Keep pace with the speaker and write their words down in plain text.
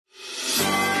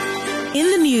In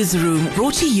the Newsroom,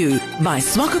 brought to you by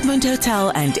Swakopmund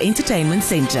Hotel and Entertainment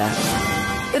Centre.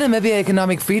 The Namibia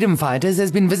Economic Freedom Fighters has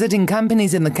been visiting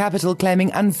companies in the capital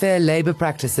claiming unfair labour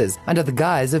practices under the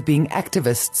guise of being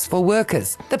activists for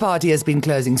workers. The party has been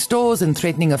closing stores and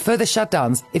threatening of further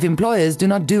shutdowns if employers do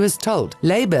not do as told.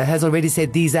 Labour has already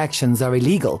said these actions are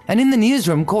illegal. And In the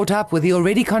Newsroom caught up with the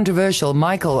already controversial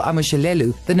Michael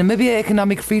Amushelelo, the Namibia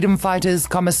Economic Freedom Fighters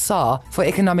Commissar for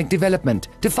Economic Development,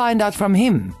 to find out from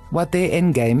him what their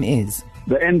endgame is.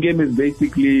 The endgame is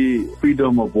basically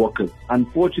freedom of workers.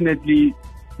 Unfortunately,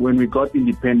 when we got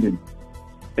independence,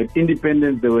 at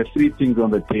independence there were three things on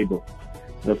the table.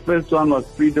 The first one was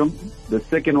freedom, the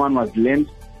second one was land,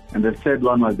 and the third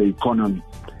one was the economy.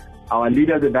 Our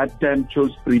leaders at that time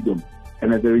chose freedom,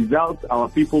 and as a result, our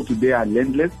people today are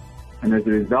landless, and as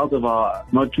a result of our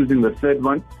not choosing the third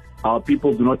one, our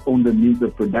people do not own the means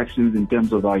of production in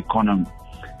terms of our economy.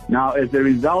 Now, as a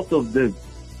result of this,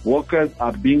 workers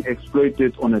are being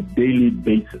exploited on a daily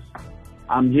basis.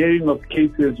 I'm hearing of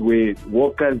cases where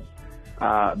workers,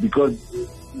 because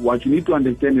what you need to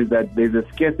understand is that there's a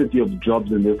scarcity of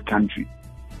jobs in this country.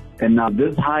 And now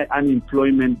this high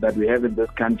unemployment that we have in this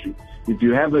country, if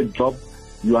you have a job,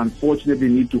 you unfortunately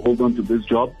need to hold on to this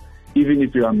job, even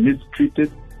if you are mistreated,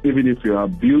 even if you are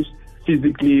abused,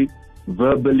 physically,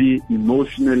 verbally,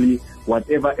 emotionally,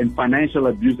 whatever, and financial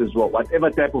abuse as well. Whatever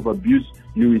type of abuse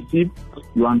you receive,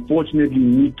 you unfortunately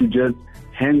need to just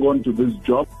hang on to this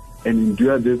job and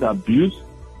endure this abuse,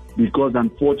 because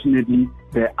unfortunately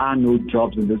there are no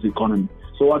jobs in this economy.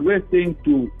 So what we're saying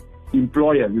to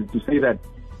employers is to say that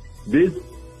this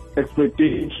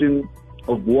exploitation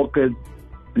of workers,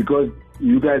 because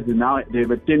you guys now they have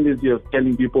a tendency of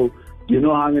telling people, do you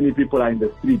know how many people are in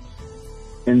the streets?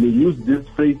 And they use these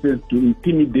phrases to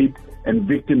intimidate and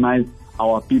victimize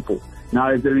our people.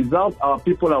 Now, as a result, our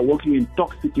people are working in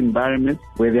toxic environments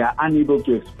where they are unable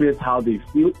to express how they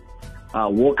feel.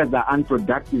 Workers are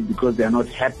unproductive because they are not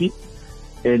happy,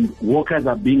 and workers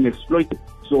are being exploited.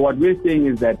 So what we're saying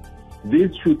is that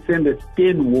this should send a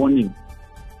stern warning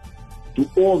to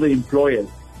all the employers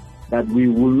that we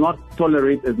will not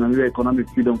tolerate, as Namibia Economic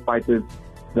Freedom Fighters,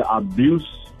 the abuse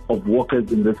of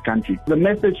workers in this country. The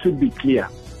message should be clear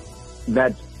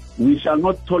that we shall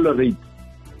not tolerate,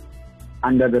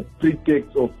 under the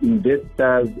pretext of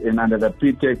investors and under the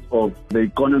pretext of the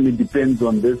economy depends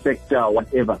on this sector or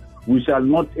whatever, we shall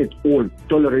not at all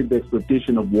tolerate the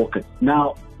exploitation of workers.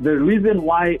 Now, the reason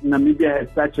why Namibia has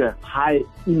such a high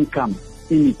income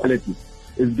inequality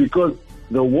is because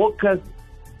the workers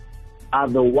are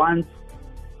the ones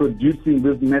producing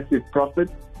this massive profit,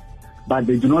 but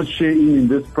they do not share in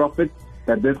this profit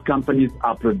that these companies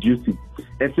are producing.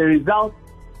 As a result,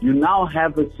 you now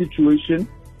have a situation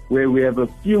where we have a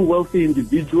few wealthy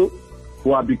individuals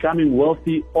who are becoming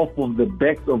wealthy off of the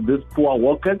backs of these poor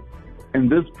workers. And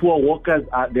these poor workers,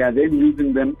 they are then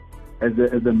using them as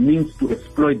a means to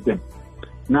exploit them.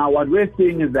 Now, what we're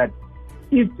saying is that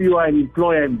if you are an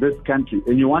employer in this country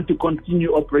and you want to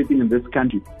continue operating in this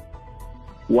country,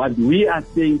 what we are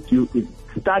saying to you is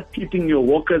start treating your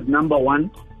workers, number one,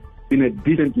 in a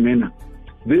decent manner.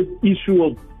 This issue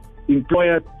of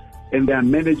employers and their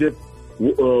managers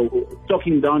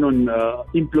talking down on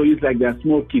employees like they are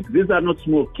small kids. These are not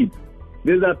small kids.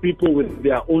 These are people with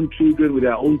their own children, with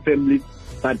their own families,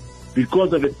 but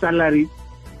because of a salary,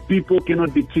 people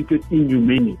cannot be treated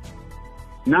inhumanely.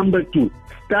 Number two,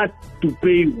 start to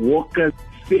pay workers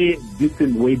fair,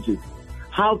 decent wages.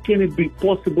 How can it be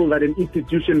possible that an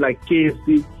institution like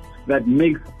KFC that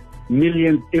makes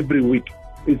millions every week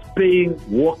is paying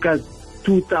workers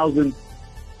 2,000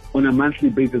 on a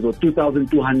monthly basis or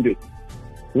 2,200?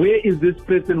 Where is this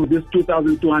person with this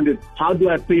 2,200? How do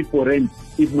I pay for rent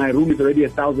if my room is already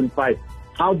 1,500?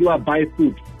 How do I buy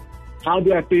food? How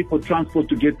do I pay for transport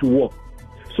to get to work?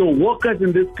 So workers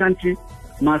in this country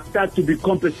must start to be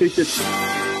compensated.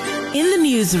 In the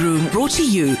Newsroom, brought to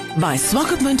you by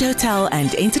Swakopmund Hotel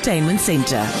and Entertainment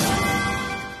Centre.